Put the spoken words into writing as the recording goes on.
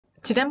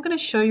Today I'm going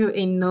to show you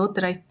a node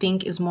that I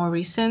think is more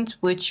recent,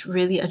 which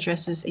really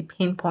addresses a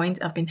pain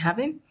point I've been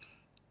having.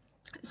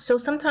 So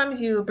sometimes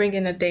you bring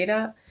in the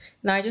data.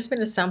 Now I just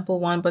made a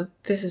sample one, but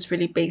this is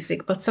really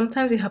basic. But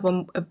sometimes you have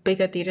a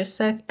bigger data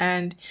set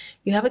and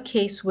you have a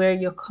case where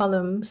your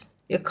column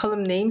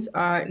names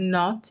are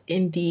not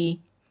in the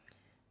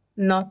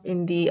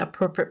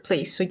appropriate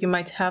place. So you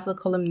might have the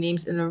column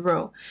names in a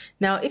row.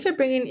 Now, if you're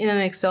bringing in an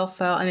Excel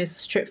file and it's a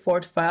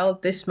straightforward file,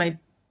 this might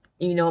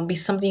be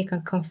something you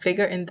can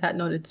configure in that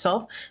node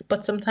itself,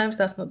 but sometimes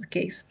that's not the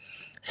case.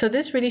 So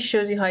this really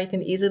shows you how you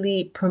can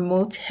easily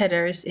promote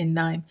headers in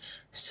KNIME.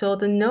 So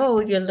the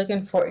node you're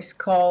looking for is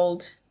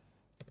called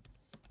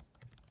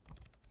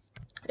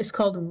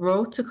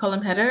row to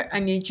column header,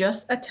 and you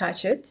just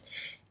attach it.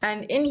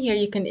 And in here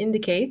you can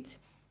indicate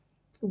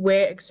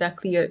where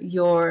exactly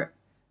your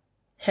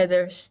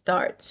header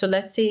starts. So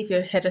let's say if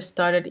your header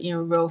started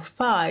in row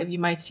 5, you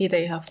might see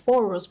that you have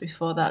 4 rows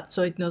before that,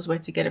 so it knows where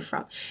to get it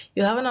from.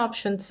 You have an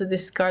option to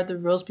discard the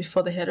rows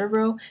before the header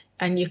row,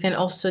 and you can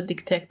also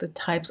detect the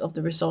types of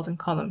the resulting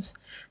columns.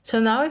 So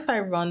now if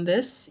I run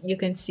this, you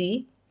can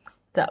see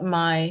that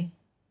my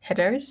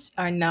headers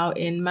are now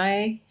in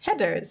my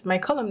headers, my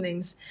column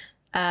names.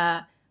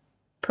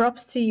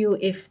 Props to you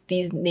if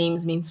these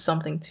names mean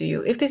something to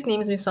you. If these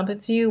names mean something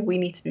to you, we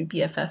need to be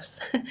BFFs.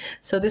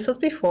 So this was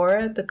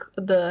before,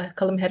 the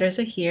column headers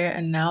are here,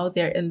 and now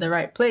they're in the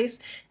right place.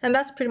 And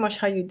that's pretty much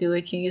how you do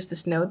it. You use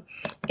this node.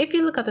 If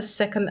you look at the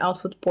second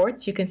output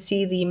port, you can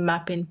see the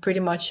mapping,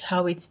 pretty much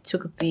how it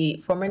took the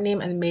former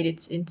name and made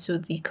it into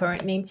the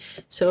current name.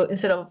 So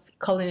instead of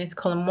calling it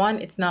column 1,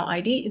 it's now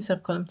ID. Instead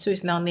of column 2,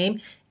 it's now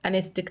name. And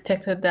it's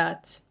detected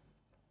that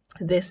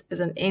this is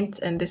an int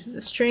and this is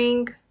a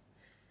string.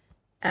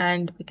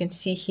 And we can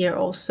see here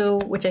also,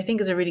 which I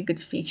think is a really good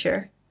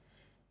feature.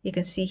 You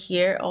can see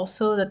here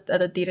also that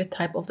the data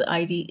type of the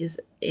ID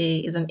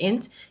is an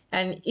int.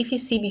 And if you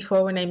see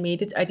before when I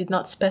made it, I did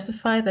not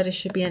specify that it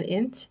should be an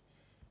int.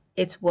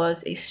 It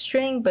was a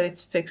string, but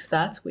it's fixed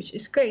that, which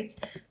is great.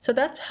 So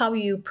that's how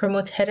you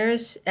promote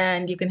headers,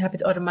 and you can have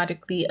it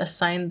automatically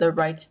assign the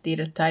right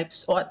data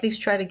types, or at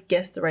least try to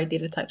guess the right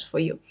data types for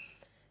you.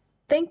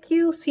 Thank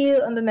you. See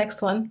you on the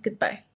next one. Goodbye.